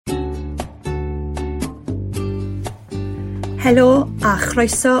Helo a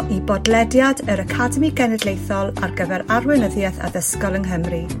chroeso i bodlediad yr Academi Genedlaethol ar gyfer arweinyddiaeth addysgol yng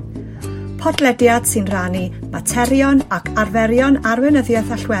Nghymru. Podlediad sy'n rhannu materion ac arferion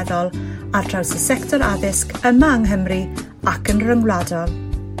arweinyddiaeth allweddol ar draws y sector addysg yma yng Nghymru ac yn ryngwladol.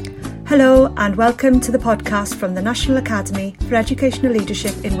 Hello and welcome to the podcast from the National Academy for Educational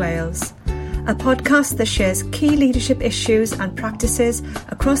Leadership in Wales, a podcast that shares key leadership issues and practices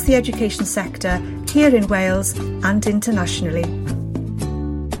across the education sector here in Wales and internationally.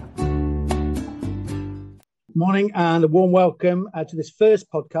 Morning and a warm welcome to this first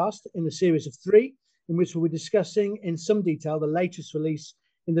podcast in the series of 3, in which we'll be discussing in some detail the latest release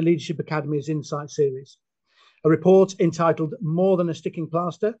in the Leadership Academy's Insight series, a report entitled More Than a Sticking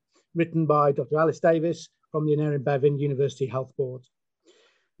Plaster, written by Dr. Alice Davis from the Aneurin Bevan University Health Board.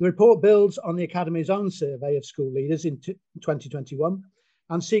 The report builds on the Academy's own survey of school leaders in 2021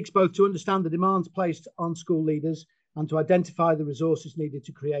 and seeks both to understand the demands placed on school leaders and to identify the resources needed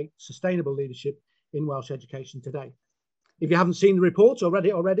to create sustainable leadership in Welsh education today. If you haven't seen the report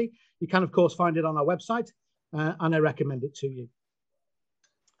already, you can of course find it on our website and I recommend it to you.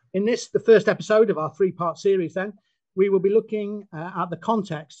 In this, the first episode of our 3-part series then, we will be looking at the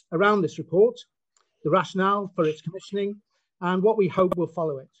context around this report, the rationale for its commissioning, and what we hope will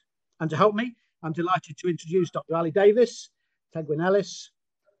follow it. And to help me, I'm delighted to introduce Dr. Ali Davis, Tegwyn Ellis,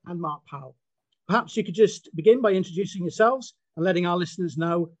 and Mark Powell. Perhaps you could just begin by introducing yourselves and letting our listeners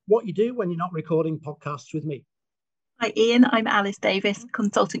know what you do when you're not recording podcasts with me. Hi Ian, I'm Alice Davis,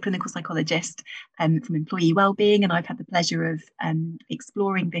 consultant clinical psychologist from Employee Wellbeing, and I've had the pleasure of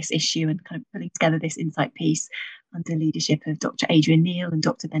exploring this issue and kind of putting together this insight piece under leadership of Dr. Adrian Neil and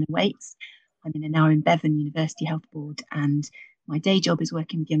Dr. Ben Waits. I'm in Aneurin Bevan University Health Board, and my day job is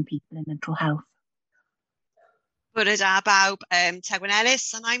working with young people in mental health. Bore da bawb, Tegwyn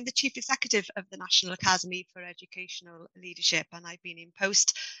Ellis, and I'm the Chief Executive of the National Academy for Educational Leadership, and I've been in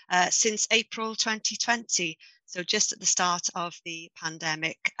post since April 2020, so just at the start of the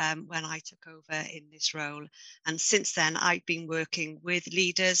pandemic when I took over in this role. And since then, I've been working with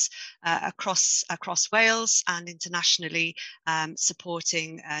leaders across Wales and internationally,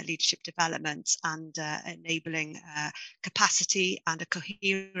 supporting leadership development and enabling capacity and a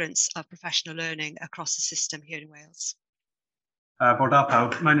coherence of professional learning across the system here in Wales. Bore da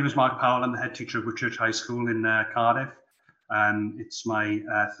pawb. My name is Mark Powell. I'm the head teacher of Whitchurch High School in Cardiff. It's my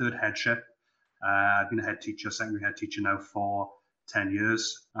third headship. I've been a head teacher, secondary head teacher now for 10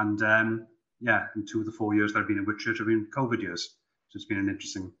 years. And in 2 of the 4 years that I've been in Whitchurch have been COVID years. So it's been an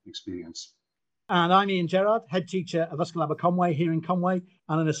interesting experience. And I'm Ian Gerard, head teacher of Ysgol Aberconwy here in Conway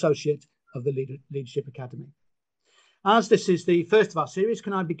and an associate of the Leadership Academy. As this is the first of our series,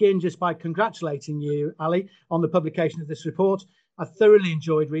 can I begin just by congratulating you, Ali, on the publication of this report. I thoroughly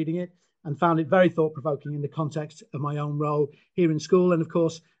enjoyed reading it and found it very thought-provoking in the context of my own role here in school and, of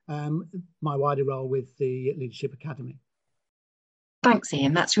course, my wider role with the Leadership Academy. Thanks,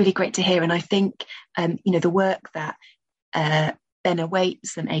 Ian. That's really great to hear. And I think, the work that Ben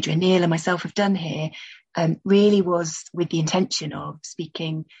Waits and Adrian Neil and myself have done here really was with the intention of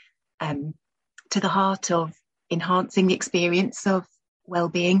speaking to the heart of enhancing the experience of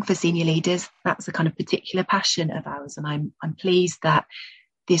well-being for senior leaders. That's a kind of particular passion of ours. And I'm pleased that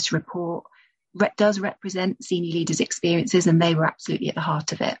this report does represent senior leaders' experiences, and they were absolutely at the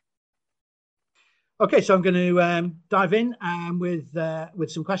heart of it. Okay, so I'm going to dive in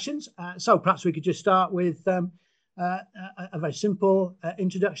with some questions. So perhaps we could just start with a very simple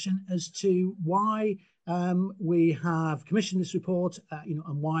introduction as to why we have commissioned this report,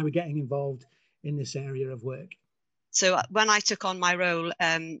 and why we're getting involved in this area of work. So when I took on my role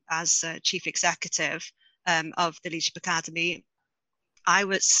as Chief Executive of the Leadership Academy, I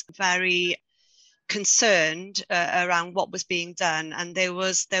was very concerned around what was being done, and there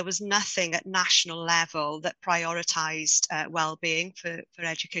was nothing at national level that prioritised well-being for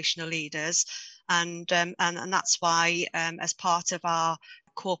educational leaders, and that's why as part of our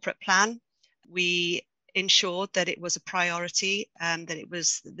corporate plan we ensured that it was a priority, that it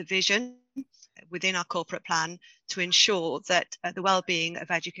was the vision within our corporate plan to ensure that the well-being of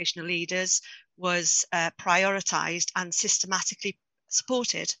educational leaders was prioritised and systematically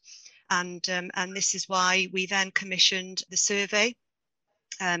supported. And this is why we then commissioned the survey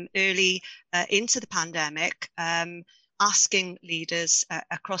early into the pandemic, asking leaders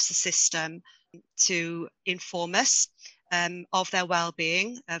across the system to inform us of their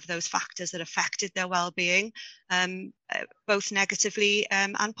well-being, of those factors that affected their well-being, both negatively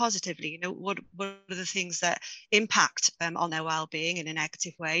and positively. What are the things that impact on their well-being in a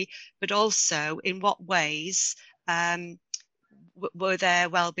negative way, but also in what ways were their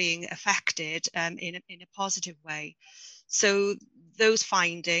well-being affected in a positive way. So those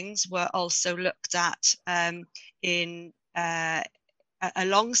findings were also looked at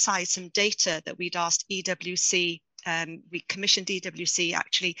alongside some data that we'd asked EWC. We commissioned EWC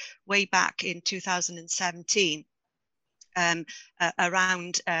actually way back in 2017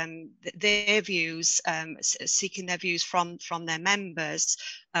 around their views, seeking their views from their members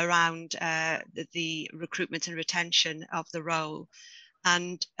around the recruitment and retention of the role.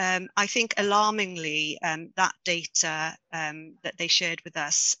 And I think alarmingly, that data that they shared with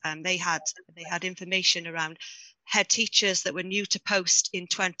us, they had information around head teachers that were new to post in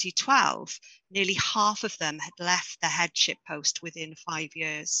 2012. Nearly half of them had left their headship post within 5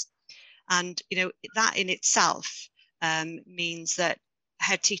 years. And that in itself means that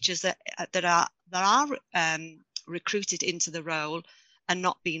head teachers that are recruited into the role are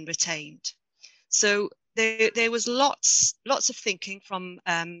not being retained. So there was lots of thinking from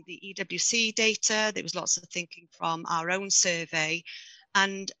the EWC data. There was lots of thinking from our own survey,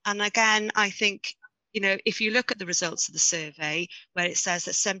 and again, I think if you look at the results of the survey, where it says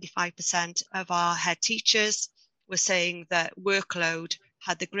that 75% of our head teachers were saying that workload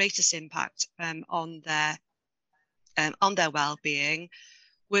had the greatest impact on their well-being,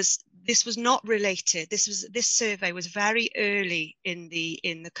 this was not related. This survey was very early in the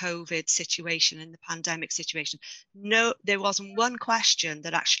COVID situation, in the pandemic situation. No, there wasn't one question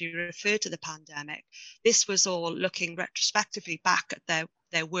that actually referred to the pandemic. This was all looking retrospectively back at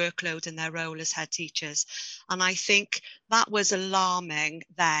their workload and their role as head teachers. And I think that was alarming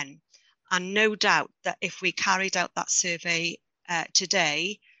then. And no doubt that if we carried out that survey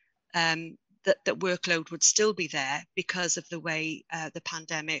today, that workload would still be there because of the way the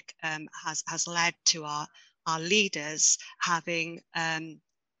pandemic has led to our leaders having an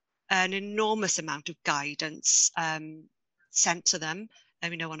enormous amount of guidance sent to them,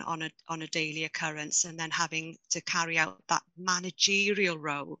 on a daily occurrence, and then having to carry out that managerial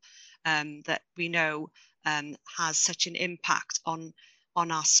role that we know has such an impact on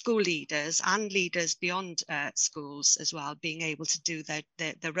our school leaders and leaders beyond schools as well, being able to do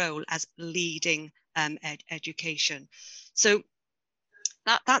their role as leading education. So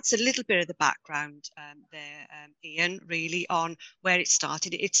that's a little bit of the background there, Ian, really on where it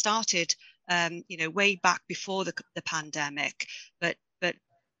started. It started, way back before the pandemic, but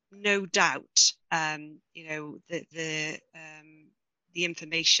no doubt, the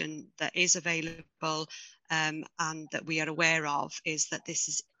information that is available and that we are aware of is that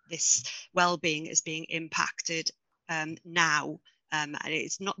this well-being is being impacted now. And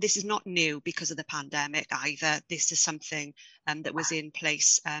this is not new because of the pandemic either. This is something that was in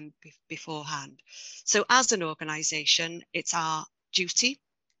place beforehand. So as an organisation, it's our duty,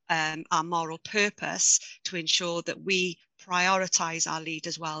 our moral purpose to ensure that we prioritise our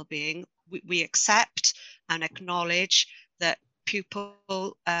leaders' well-being. We accept and acknowledge that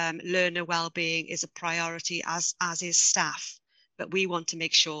pupil learner well-being is a priority, as is staff, but we want to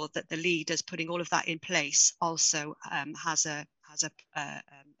make sure that the leaders putting all of that in place also has a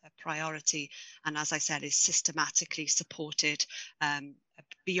priority, and as I said, is systematically supported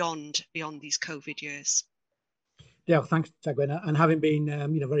beyond these COVID years. Yeah, thanks, Tagwen. And having been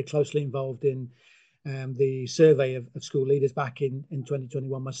very closely involved in the survey of school leaders back in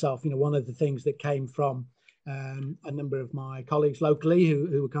 2021 myself, one of the things that came from a number of my colleagues locally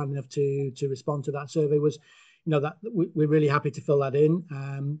who were kind enough to respond to that survey was, that we're really happy to fill that in,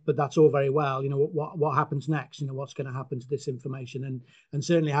 but that's all very well. What happens next? What's going to happen to this information? And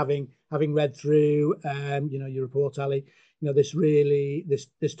certainly having read through, your report, Ali,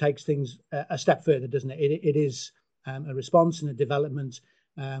 this takes things a step further, doesn't it? It is a response and a development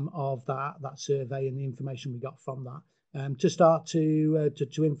of that survey and the information we got from that to start to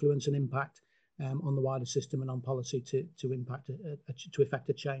influence and impact on the wider system and on policy to impact to effect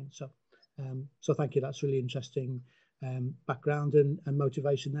a change. So thank you. That's really interesting background and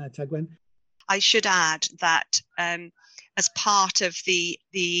motivation there, Tagwen. I should add that as part of the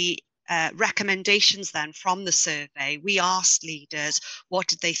recommendations then from the survey, we asked leaders what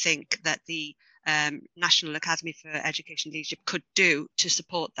did they think that the National Academy for Education Leadership could do to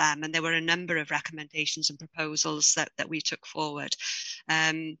support them, and there were a number of recommendations and proposals that we took forward.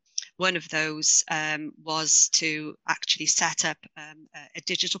 One of those was to actually set up a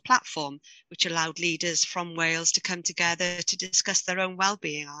digital platform which allowed leaders from Wales to come together to discuss their own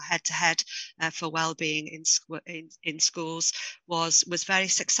well-being. Our head-to-head for well-being in schools was very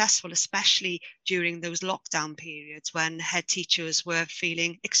successful, especially during those lockdown periods when head teachers were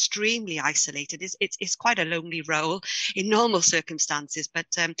feeling extremely isolated. It's quite a lonely role in normal circumstances, but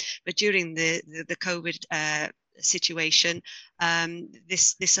during the COVID situation,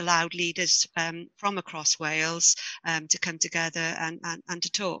 this allowed leaders from across Wales to come together and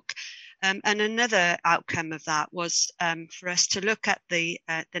to talk. And another outcome of that was for us to look at the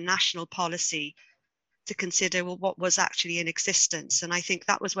national policy to consider, well, what was actually in existence. And I think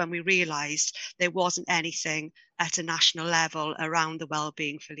that was when we realised there wasn't anything at a national level around the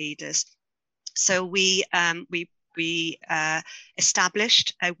wellbeing for leaders. So we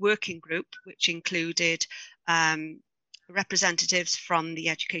established a working group which included representatives from the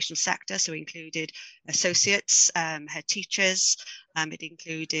educational sector. So it included associates, head teachers, it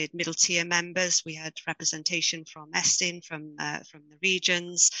included middle tier members. We had representation from Estyn, from the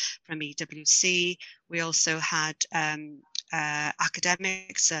regions, from EWC. We also had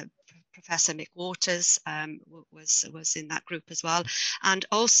academics. Professor Mick Waters was in that group as well. And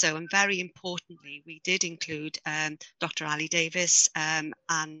also, and very importantly, we did include Dr. Ali Davis and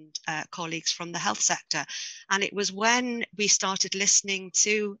colleagues from the health sector. And it was when we started listening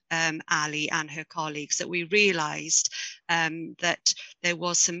to Ali and her colleagues that we realised that there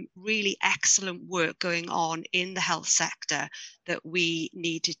was some really excellent work going on in the health sector that we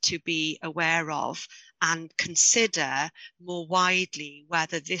needed to be aware of and consider more widely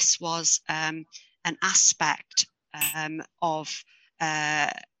whether this was an aspect of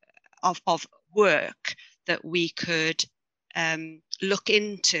work that we could look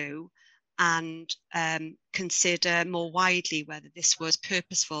into and consider more widely whether this was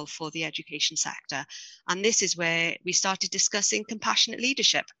purposeful for the education sector. And this is where we started discussing compassionate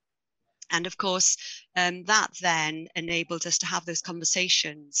leadership. And of course, that then enabled us to have those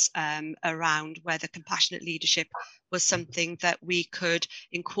conversations around whether compassionate leadership was something that we could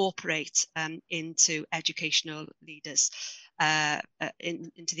incorporate into educational leaders,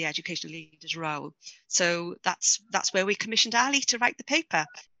 into the educational leaders' role. So that's where we commissioned Ali to write the paper.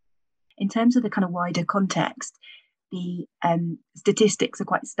 In terms of the kind of wider context, the statistics are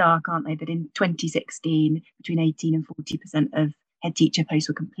quite stark, aren't they? That in 2016, between 18 and 40% of head teacher posts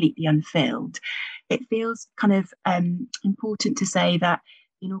were completely unfilled. It feels kind of important to say that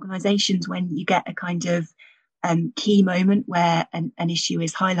in organisations, when you get a kind of key moment where an issue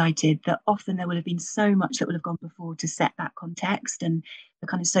is highlighted, that often there will have been so much that will have gone before to set that context, and the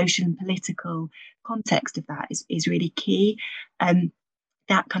kind of social and political context of that is really key.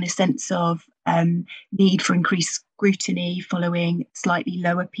 That kind of sense of need for increased scrutiny following slightly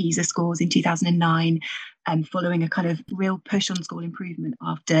lower PISA scores in 2009, following a kind of real push on school improvement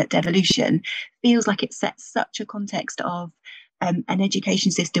after devolution, feels like it sets such a context of an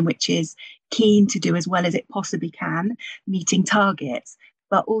education system which is keen to do as well as it possibly can, meeting targets,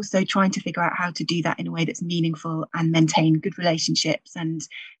 but also trying to figure out how to do that in a way that's meaningful and maintain good relationships and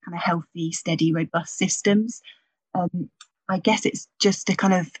kind of healthy, steady, robust systems. I guess it's just to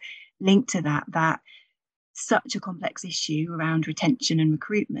kind of link to that such a complex issue around retention and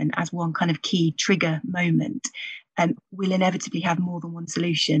recruitment as one kind of key trigger moment will inevitably have more than one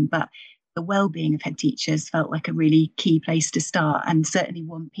solution, but the well-being of head teachers felt like a really key place to start, and certainly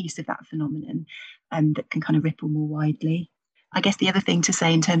one piece of that phenomenon that can kind of ripple more widely. I guess the other thing to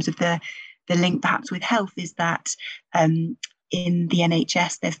say in terms of the link perhaps with health is that in the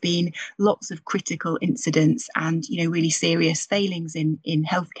NHS, there have been lots of critical incidents and, really serious failings in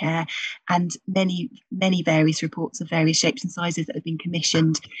healthcare, and many various reports of various shapes and sizes that have been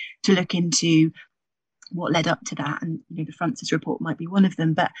commissioned to look into what led up to that. And, the Francis report might be one of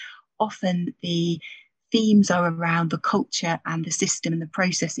them, but often the themes are around the culture and the system and the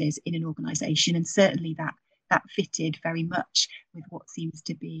processes in an organisation. And certainly that fitted very much with what seems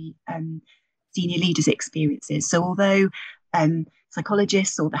to be senior leaders' experiences. So although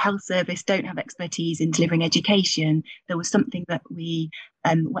psychologists or the health service don't have expertise in delivering education, there was something that we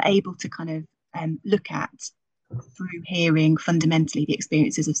were able to kind of look at through hearing fundamentally the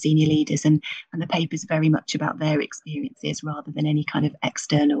experiences of senior leaders, and the paper's very much about their experiences rather than any kind of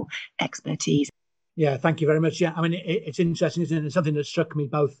external expertise. Yeah, thank you very much. Yeah, I mean, it's interesting, isn't it? It's something that struck me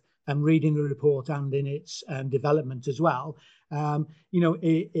both reading the report and in its development as well.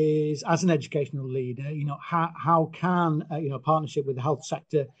 It is, as an educational leader, how can partnership with the health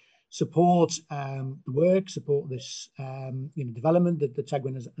sector support the work, support this development that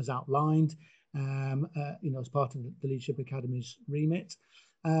Tegwin has outlined, as part of the Leadership Academy's remit,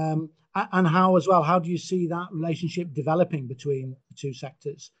 and how do you see that relationship developing between the two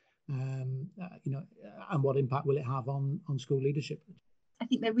sectors, and what impact will it have on school leadership? I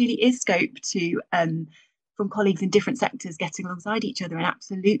think there really is scope to, from colleagues in different sectors getting alongside each other and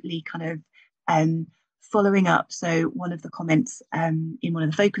absolutely kind of following up. So one of the comments in one of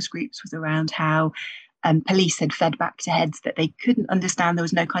the focus groups was around how police had fed back to heads that they couldn't understand. There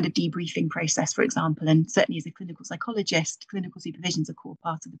was no kind of debriefing process, for example. And certainly as a clinical psychologist, clinical supervision is a core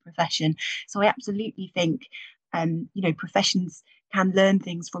part of the profession. So I absolutely think, professions can learn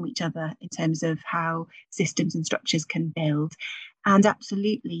things from each other in terms of how systems and structures can build. And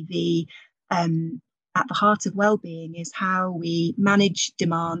absolutely at the heart of well-being is how we manage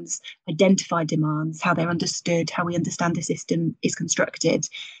demands, identify demands, how they're understood, how we understand the system is constructed,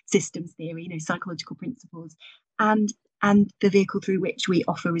 systems theory, psychological principles, and the vehicle through which we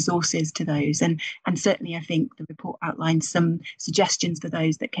offer resources to those. And certainly I think the report outlines some suggestions for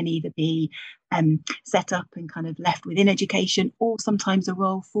those that can either be set up and kind of left within education, or sometimes a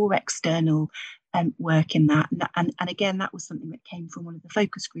role for external work in that. And again, that was something that came from one of the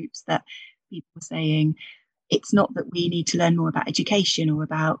focus groups, that people were saying it's not that we need to learn more about education or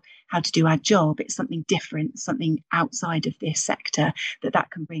about how to do our job. It's something different, something outside of this sector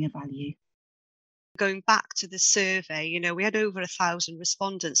that can bring a value. Going back to the survey, we had over 1,000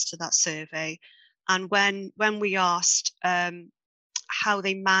 respondents to that survey. And when we asked how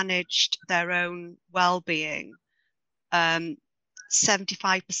they managed their own well-being,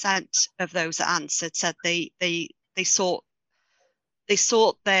 75% of those that answered said they sought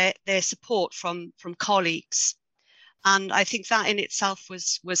their support from colleagues. And I think that in itself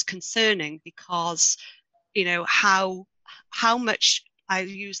was concerning, because how much, I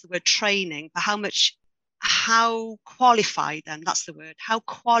use the word training, but how qualified, and that's the word, how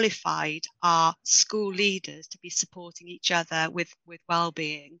qualified are school leaders to be supporting each other with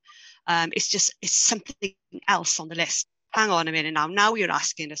well-being? It's something else on the list. Hang on a minute now you're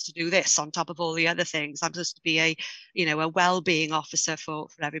asking us to do this on top of all the other things. I'm supposed to be a well-being officer for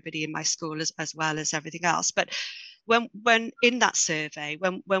everybody in my school as well as everything else. But when in that survey,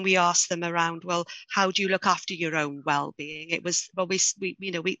 when we asked them around, well, how do you look after your own well-being? It was, well, we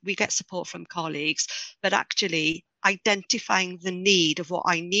get support from colleagues, but actually identifying the need of what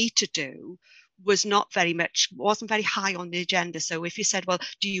I need to do wasn't very high on the agenda. So if you said, well,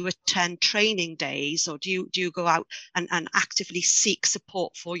 do you attend training days, or do you go out and actively seek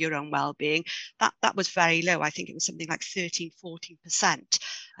support for your own well-being, that was very low. I think it was something like 13-14%.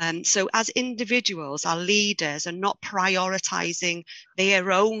 So as individuals, our leaders are not prioritizing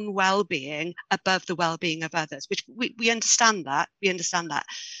their own well-being above the well-being of others, which we understand that.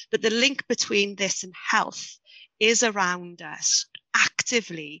 But the link between this and health is around us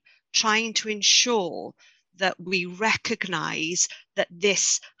actively trying to ensure that we recognize that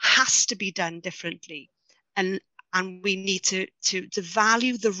this has to be done differently, and we need to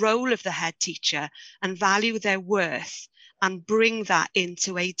value the role of the head teacher and value their worth and bring that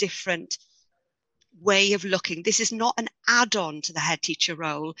into a different way of looking. This is not an add-on to the head teacher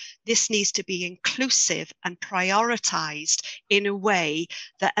role. This needs to be inclusive and prioritized in a way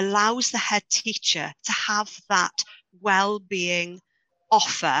that allows the head teacher to have that well-being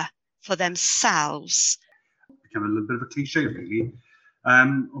offer for themselves. Become a little bit of a cliche, really,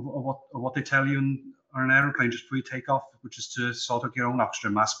 of what they tell you on an aeroplane just before you take off, which is to sort out your own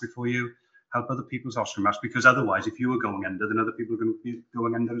oxygen mask before you help other people's oxygen mask, because otherwise, if you were going under, then other people are going to be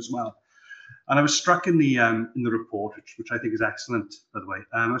going under as well. And I was struck in the report, which I think is excellent, by the way.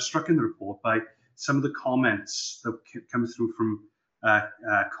 I was struck in the report by some of the comments that come through from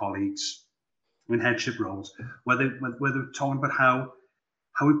colleagues in headship roles, where they're talking about how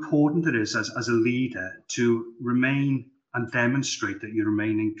important it is as a leader to remain and demonstrate that you're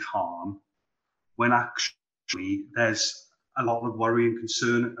remaining calm when actually there's a lot of worry and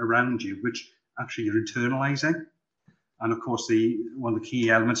concern around you, which actually you're internalizing. And of course, one of the key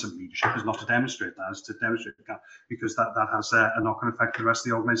elements of leadership is not to demonstrate that, is to demonstrate that, because that has a knock-on effect to the rest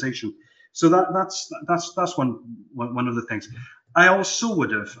of the organization. So that's one of the things. I also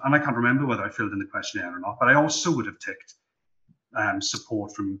would have, and I can't remember whether I filled in the questionnaire or not, but I also would have ticked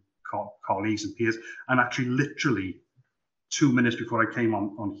support from colleagues and peers. And actually, literally 2 minutes before I came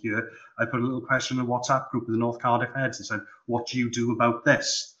on here, I put a little question in a WhatsApp group with the North Cardiff heads and said, what do you do about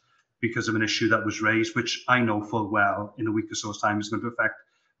this? Because of an issue that was raised, which I know full well in a week or so's time is going to affect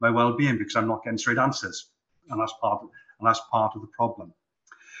my well-being, because I'm not getting straight answers. And that's part of the problem.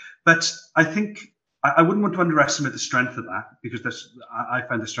 But I think I wouldn't want to underestimate the strength of that, because I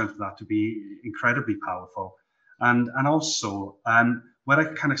find the strength of that to be incredibly powerful. And also, where I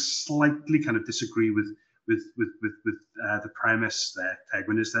kind of slightly disagree with the premise there,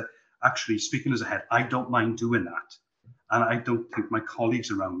 Tegwin, is that actually, speaking as a head, I don't mind doing that, and I don't think my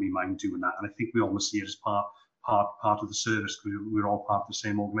colleagues around me mind doing that. And I think we almost see it as part of the service. We're all part of the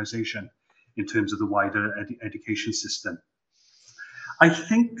same organisation in terms of the wider education system. I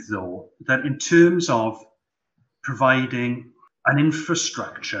think, though, that in terms of providing an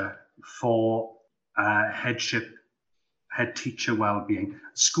infrastructure for headship, head teacher well-being,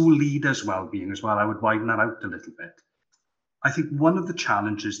 school leaders well-being as well. I would widen that out a little bit. I think one of the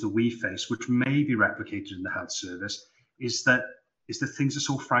challenges that we face, which may be replicated in the health service, is that things are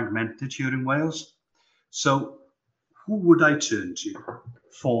so fragmented here in Wales. So who would I turn to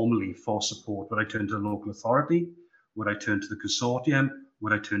formally for support? Would I turn to the local authority? Would I turn to the consortium?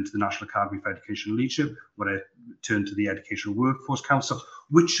 Would I turn to the National Academy for Educational Leadership? Would I turn to the Educational Workforce Council?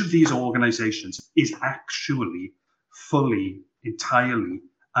 Which of these organisations is actually fully, entirely,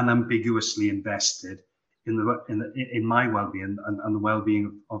 unambiguously invested in my well-being and the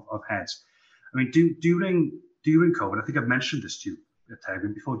well-being of heads? I mean, during COVID, I think I've mentioned this to you,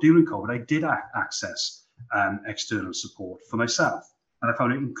 Tegwyn, before. During COVID, I did access external support for myself, and I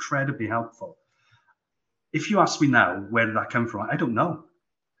found it incredibly helpful. If you ask me now, where did that come from? I don't know.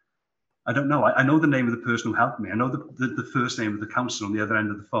 I know the name of the person who helped me. I know the first name of the council on the other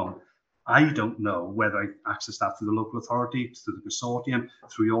end of the phone. I don't know whether I accessed that through the local authority, through the consortium,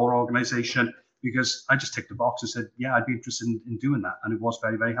 through your organisation, because I just ticked the box and said, yeah, I'd be interested in doing that. And it was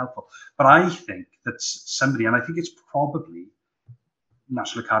very, very helpful. But I think that somebody, and I think it's probably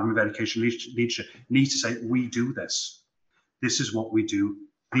National Academy of Education Leadership, needs to say, we do this. This is what we do.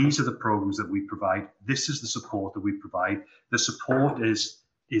 These are the programs that we provide. This is the support that we provide. The support is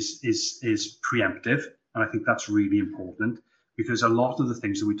preemptive. And I think that's really important, because a lot of the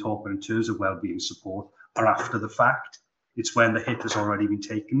things that we talk about in terms of wellbeing support are after the fact. It's when the hit has already been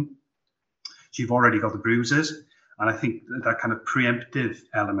taken. So you've already got the bruises. And I think that kind of preemptive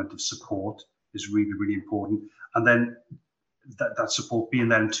element of support is really, really important. And then that support being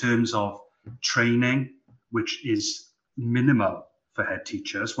there in terms of training, which is minimal for head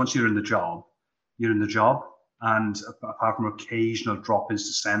teachers. Once you're in the job, you're in the job. And apart from occasional drop-ins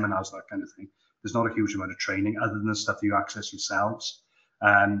to seminars, that kind of thing, there's not a huge amount of training other than the stuff that you access yourselves.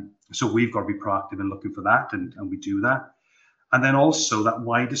 So we've got to be proactive in looking for that, and we do that. And then also that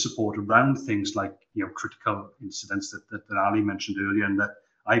wider support around things like, critical incidents that Ali mentioned earlier, and that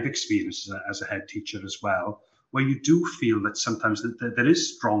I've experienced as a head teacher as well, where you do feel that sometimes there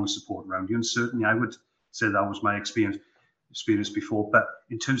is strong support around you. And certainly I would say that was my experience before. But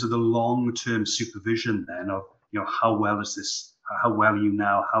in terms of the long-term supervision then of, how well is this, how well are you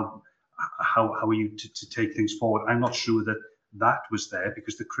now, how are you to take things forward? I'm not sure that was there,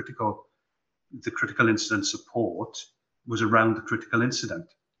 because the critical incident support was around the critical incident.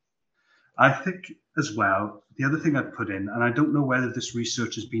 I think as well, the other thing I'd put in, and I don't know whether this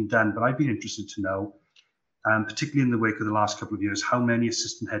research has been done, but I'd be interested to know, particularly in the wake of the last couple of years, how many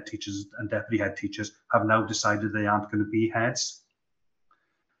assistant head teachers and deputy head teachers have now decided they aren't going to be heads.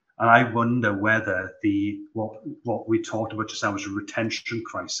 And I wonder whether what we talked about just now as a retention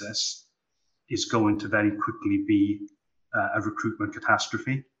crisis is going to very quickly be a recruitment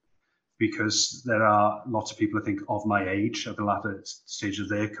catastrophe, because there are lots of people, I think, of my age at the latter stage of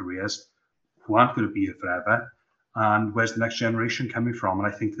their careers who aren't going to be here forever. And where's the next generation coming from? And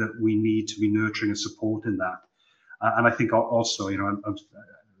I think that we need to be nurturing and supporting that. And I think also,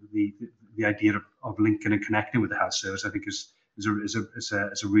 the idea of linking and connecting with the health service, I think is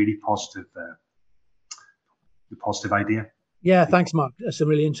a really positive idea. Yeah, thanks, Mark. That's some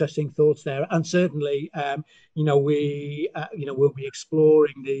really interesting thoughts there. And certainly, we'll be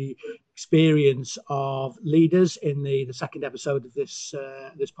exploring the experience of leaders in the second episode of this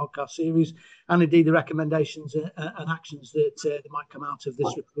podcast series, and indeed the recommendations and actions that might come out of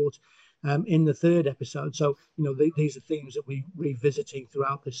this report in the third episode. So, these are themes that we're revisiting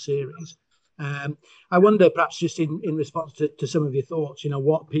throughout this series. I wonder, perhaps just in response to some of your thoughts,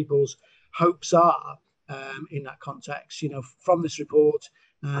 what people's hopes are in that context, from this report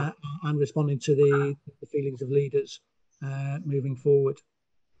and responding to the feelings of leaders moving forward.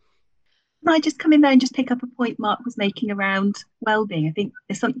 Can I just come in there and just pick up a point Mark was making around well-being? I think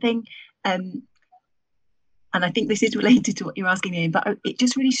there's something, and I think this is related to what you're asking me, but it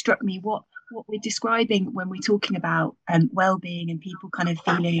just really struck me what we're describing when we're talking about well-being and people kind of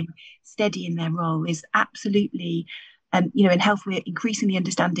feeling steady in their role is absolutely, in health, we're increasingly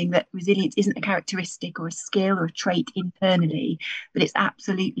understanding that resilience isn't a characteristic or a skill or a trait internally, but it's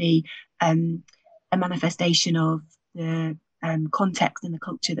absolutely a manifestation of the context and the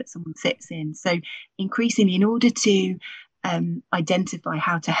culture that someone sits in. So increasingly, in order to identify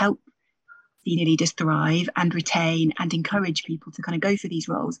how to help senior leaders thrive and retain and encourage people to kind of go for these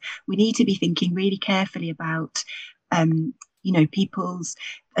roles, we need to be thinking really carefully about people's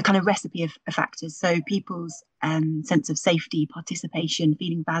a kind of recipe of factors. So people's sense of safety, participation,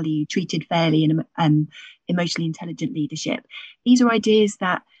 feeling valued, treated fairly, and emotionally intelligent leadership. These are ideas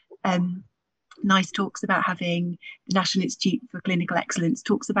that NICE talks about having, the National Institute for Clinical Excellence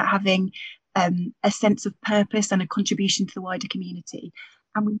talks about having a sense of purpose and a contribution to the wider community.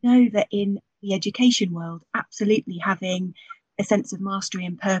 And we know that in the education world, absolutely having a sense of mastery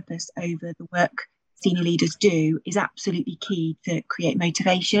and purpose over the work senior leaders do is absolutely key to create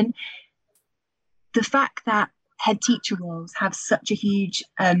motivation. The fact that head teacher roles have such a huge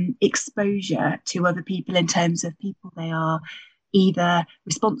exposure to other people in terms of people they are either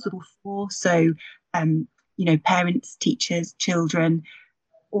responsible for, so parents, teachers, children,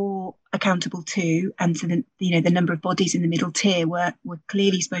 or accountable to, and so the number of bodies in the middle tier were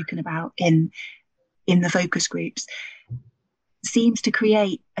clearly spoken about in the focus groups, seems to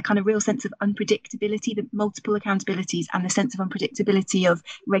create a kind of real sense of unpredictability, the multiple accountabilities and the sense of unpredictability of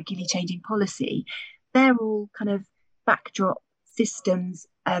regularly changing policy. They're all kind of backdrop systems,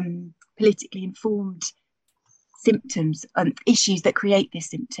 politically informed symptoms and issues that create this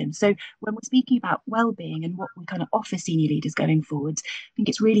symptom. So when we're speaking about well-being and what we kind of offer senior leaders going forwards, I think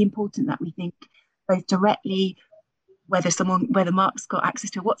it's really important that we think both directly whether Mark's got access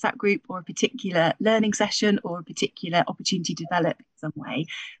to a WhatsApp group or a particular learning session or a particular opportunity to develop in some way,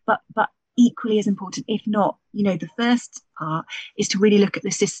 but equally as important, if not, the first part is to really look at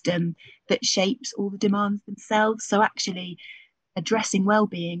the system that shapes all the demands themselves. So actually addressing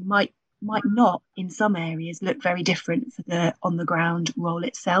well-being might not in some areas look very different for the on the ground role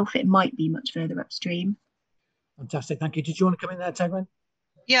itself. It might be much further upstream. Fantastic, thank you. Did you want to come in there, Tegwyn?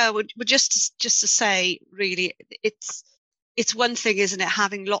 Yeah, well, just to say, really, it's one thing, isn't it,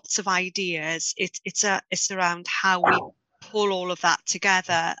 having lots of ideas. It's around how we pull all of that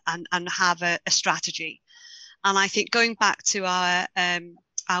together and have a strategy. And I think going back to our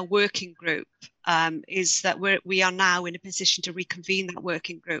working group is that we are now in a position to reconvene that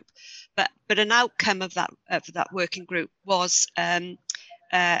working group. But an outcome of that working group was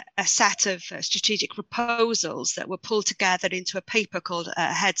a set of strategic proposals that were pulled together into a paper called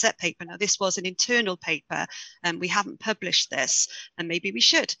a Heads Up paper. Now, this was an internal paper, and we haven't published this, and maybe we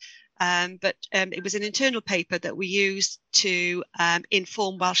should. But it was an internal paper that we used to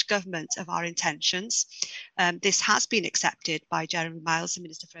inform Welsh Government of our intentions. This has been accepted by Jeremy Miles, the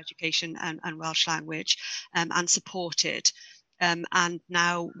Minister for Education and Welsh Language, and supported. And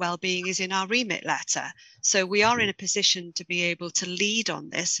now wellbeing is in our remit letter. So we are in a position to be able to lead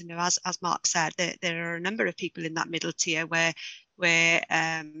on this. As Mark said, there are a number of people in that middle tier where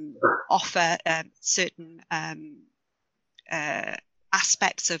offer certain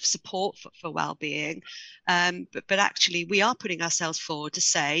aspects of support for well-being, but actually we are putting ourselves forward to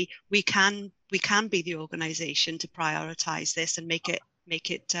say we can be the organisation to prioritise this and make it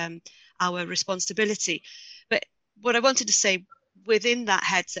our responsibility. But what I wanted to say within that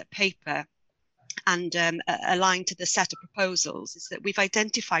Heads Up paper and aligned to the set of proposals is that we've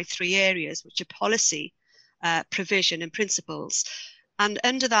identified 3 areas, which are policy, provision and principles. And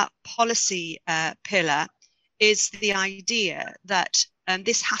under that policy pillar is the idea that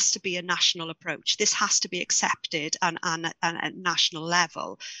this has to be a national approach. This has to be accepted at national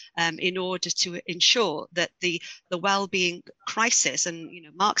level in order to ensure that the well-being crisis, and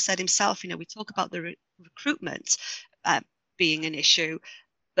Mark said himself, we talk about the recruitment being an issue,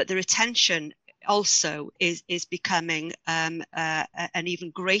 but the retention also is becoming an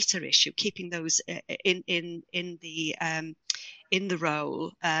even greater issue, keeping those in the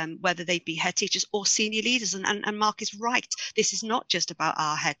role, whether they be head teachers or senior leaders. And Mark is right. This is not just about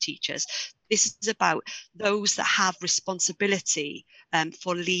our head teachers. This is about those that have responsibility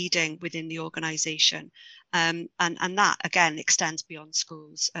for leading within the organisation. And that, again, extends beyond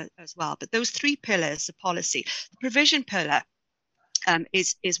schools as well. But those 3 pillars, the policy, the provision pillar,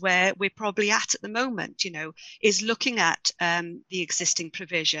 is where we're probably at the moment, is looking at the existing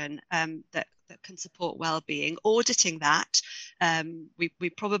provision that can support well-being, auditing that. We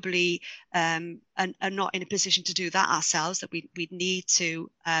probably are not in a position to do that ourselves, that we'd need to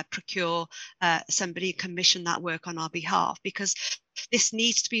procure somebody, commission that work on our behalf, because this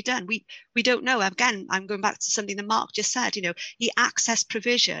needs to be done. We don't know. Again, I'm going back to something that Mark just said. He accessed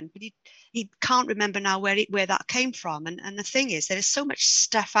provision, but he can't remember now where that came from. And the thing is, there is so much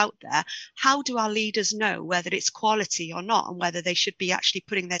stuff out there. How do our leaders know whether it's quality or not, and whether they should be actually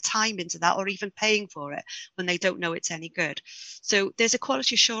putting their time into that or even paying for it when they don't know it's any good? So there's a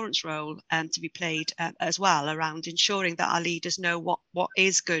quality assurance role to be played as well, around ensuring that our leaders know what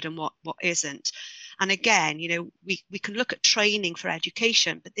is good and what isn't. And again, we can look at training for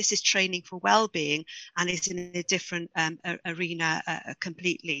education, but this is training for well-being and is in a different arena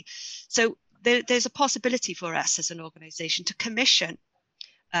completely. So there's a possibility for us as an organisation to commission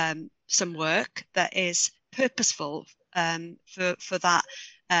some work that is purposeful for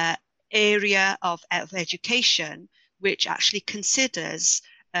that area of education, which actually considers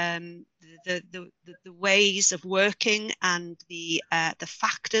the ways of working and the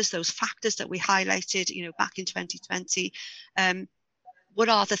factors, those factors that we highlighted, back in 2020. What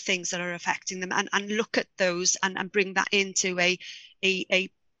are the things that are affecting them, and look at those and bring that into a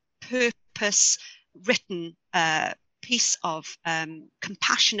purpose written piece of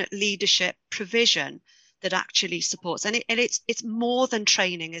compassionate leadership provision that actually supports. And it's more than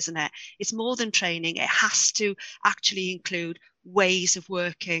training, isn't it? It's more than training. It has to actually include ways of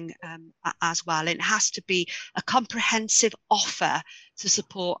working as well. It has to be a comprehensive offer to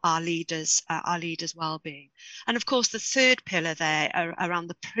support our leaders' well-being. And of course, the third pillar there around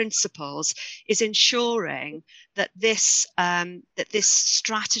the principles is ensuring that this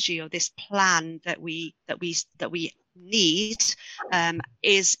strategy or this plan that we need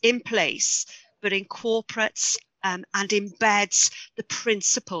is in place, but incorporates and embeds the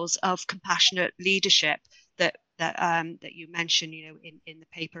principles of compassionate leadership that you mentioned, in the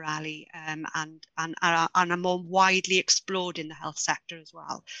paper, Ali, and are more widely explored in the health sector as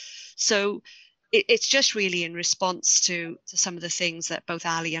well. So it's just really in response to some of the things that both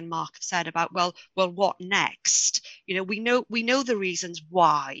Ali and Mark have said about, well, what next? We know the reasons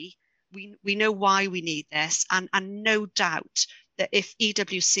why. We know why we need this, and no doubt that if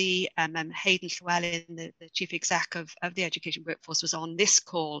EWC, Hayden Llewellyn, the Chief Exec of the Education Workforce, was on this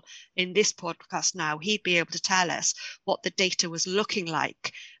call, in this podcast now, he'd be able to tell us what the data was looking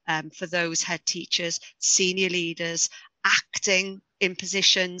like for those head teachers, senior leaders, acting in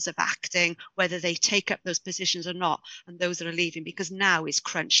positions of acting, whether they take up those positions or not, and those that are leaving, because now is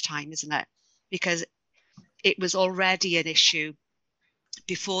crunch time, isn't it? Because it was already an issue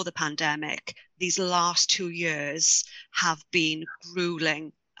before the pandemic. These last 2 years have been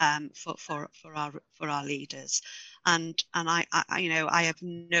grueling for our leaders, and I have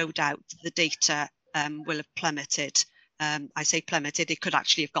no doubt the data will have plummeted. I say plummeted, it could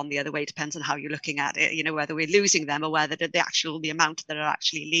actually have gone the other way, depends on how you're looking at it, whether we're losing them or whether the amount that are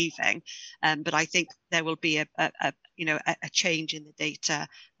actually leaving. But I think there will be a change in the data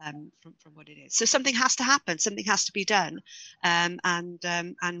from what it is. So something has to happen, something has to be done, and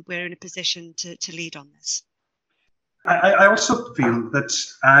we're in a position to lead on this. I also feel that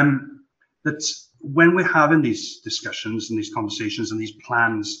that when we're having these discussions and these conversations and these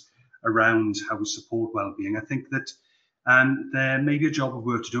plans around how we support wellbeing, I think that there may be a job of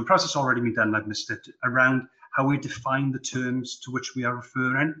work to do. Perhaps it's already been done and I've missed it, around how we define the terms to which we are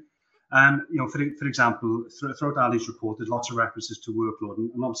referring. For example, throughout Ali's report, there's lots of references to workload,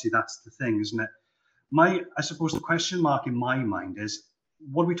 and obviously that's the thing, isn't it? I suppose the question mark in my mind is,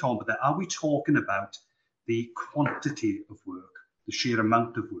 what are we talking about there? Are we talking about the quantity of work, the sheer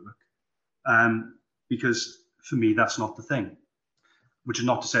amount of work? Because for me, that's not the thing. Which is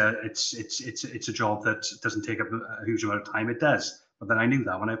not to say it's a job that doesn't take up a huge amount of time. It does, but then I knew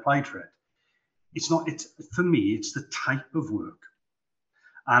that when I applied for it. For me, it's the type of work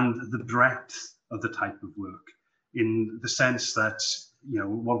and the breadth of the type of work, in the sense that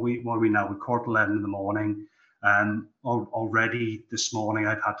what we now, we're 11:15 in the morning, already this morning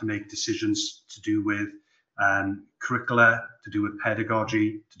I've had to make decisions to do with curricula, to do with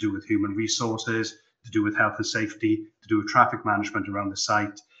pedagogy, to do with human resources, to do with health and safety, to do with traffic management around the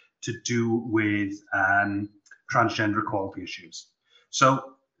site, to do with transgender equality issues.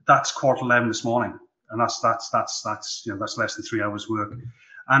 So that's 11:15 this morning, and that's less than 3 hours work.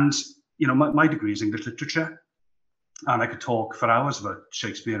 And my degree is English literature, and I could talk for hours about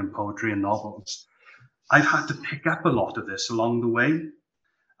Shakespeare and poetry and novels. I've had to pick up a lot of this along the way.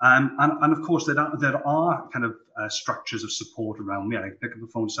 And of course, there are kind of structures of support around me. I pick up the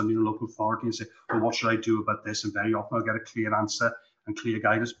phone to somebody in the local authority and say, well, what should I do about this? And very often I'll get a clear answer and clear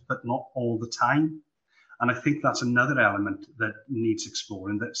guidance, but not all the time. And I think that's another element that needs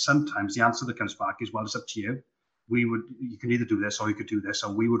exploring, that sometimes the answer that comes back is, well, it's up to you. You can either do this, or you could do this,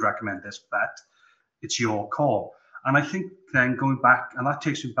 or we would recommend this, but it's your call. And I think then going back, and that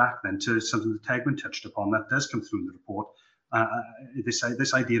takes me back then to something that Tegwin touched upon, that does come through in the report,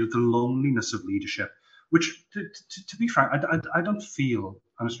 this idea of the loneliness of leadership, which, to be frank, I don't feel,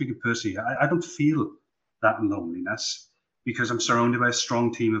 I'm speaking personally, I don't feel that loneliness, because I'm surrounded by a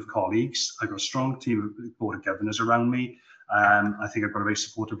strong team of colleagues. I've got a strong team of board of governors around me. I think I've got a very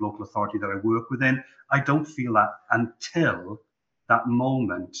supportive local authority that I work within. I don't feel that until that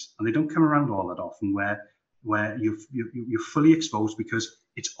moment, and they don't come around all that often, where you're fully exposed because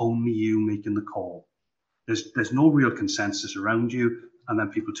it's only you making the call. There's no real consensus around you, and then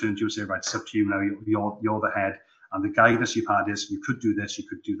people turn to you and say, right, it's up to you now, you're the head, and the guidance you've had is you could do this, you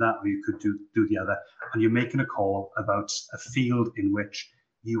could do that, or you could do the other, and you're making a call about a field in which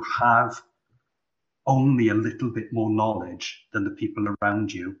you have only a little bit more knowledge than the people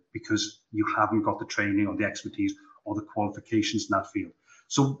around you because you haven't got the training or the expertise or the qualifications in that field.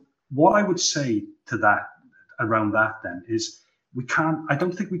 So what I would say to that, around that then, is I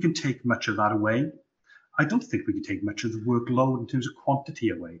don't think we can take much of that away. I don't think we can take much of the workload in terms of quantity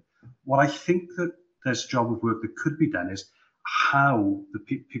away. What I think that there's a job of work that could be done is how the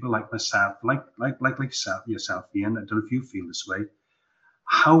people like myself, like yourself, Ian, I don't know if you feel this way,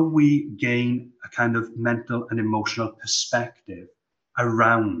 how we gain a kind of mental and emotional perspective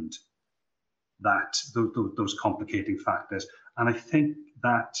around those complicating factors. And I think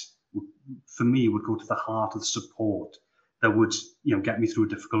that, for me, would go to the heart of the support that would, get me through a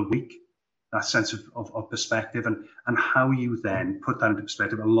difficult week. That sense of perspective and how you then put that into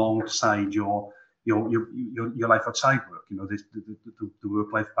perspective alongside your life outside work. The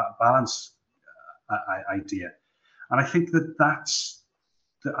work-life balance idea. And I think that's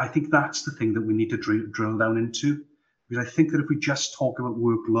the thing that we need to drill down into, because I think that if we just talk about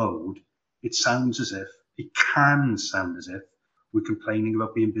workload, it can sound as if we're complaining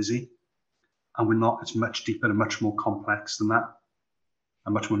about being busy, and we're not. It's much deeper and much more complex than that,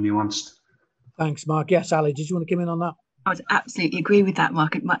 and much more nuanced. Thanks, Mark. Yes, Ali, did you want to come in on that? I would absolutely agree with that,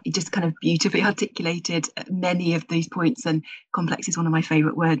 Mark. It just kind of beautifully articulated many of these points, and complex is one of my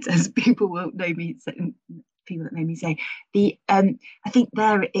favourite words, as people will know me. People that know me say. I think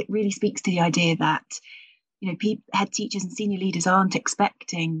there it really speaks to the idea that head teachers and senior leaders aren't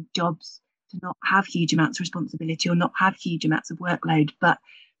expecting jobs to not have huge amounts of responsibility or not have huge amounts of workload, but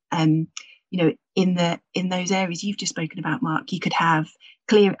in those areas you've just spoken about, Mark, you could have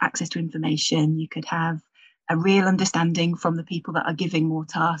clear access to information, you could have a real understanding from the people that are giving more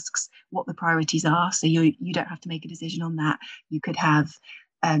tasks what the priorities are, so you don't have to make a decision on that. You could have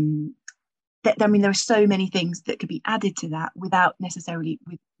there are so many things that could be added to that without necessarily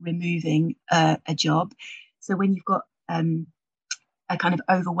removing a job. So when you've got a kind of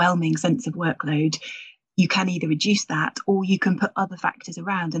overwhelming sense of workload, you can either reduce that or you can put other factors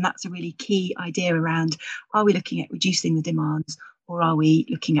around. And that's a really key idea around, are we looking at reducing the demands or are we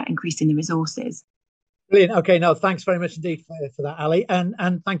looking at increasing the resources? Brilliant. Okay, no, thanks very much indeed for that, Ali.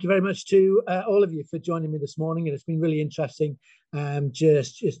 And thank you very much to all of you for joining me this morning. And it's been really interesting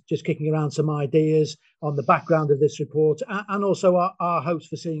just kicking around some ideas on the background of this report and also our hopes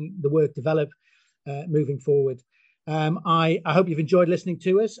for seeing the work develop moving forward. I hope you've enjoyed listening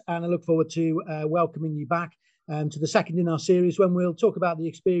to us, and I look forward to welcoming you back to the second in our series when we'll talk about the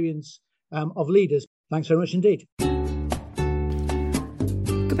experience of leaders. Thanks very much indeed.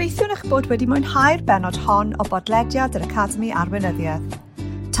 Gobeithiwn eich bod wedi mwynhau'r bennod hon o bodlediad yr Academi Arweinyddiaeth.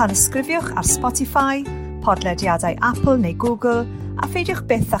 Tan ysgrifiwch ar Spotify, podlediadau Apple neu Google, a pheidiwch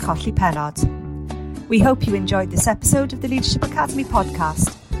byth â cholli pennod. We hope you enjoyed this episode of the Leadership Academy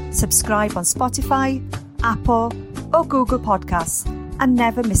podcast. Subscribe on Spotify, Apple or Google Podcasts and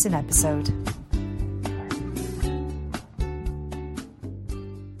never miss an episode.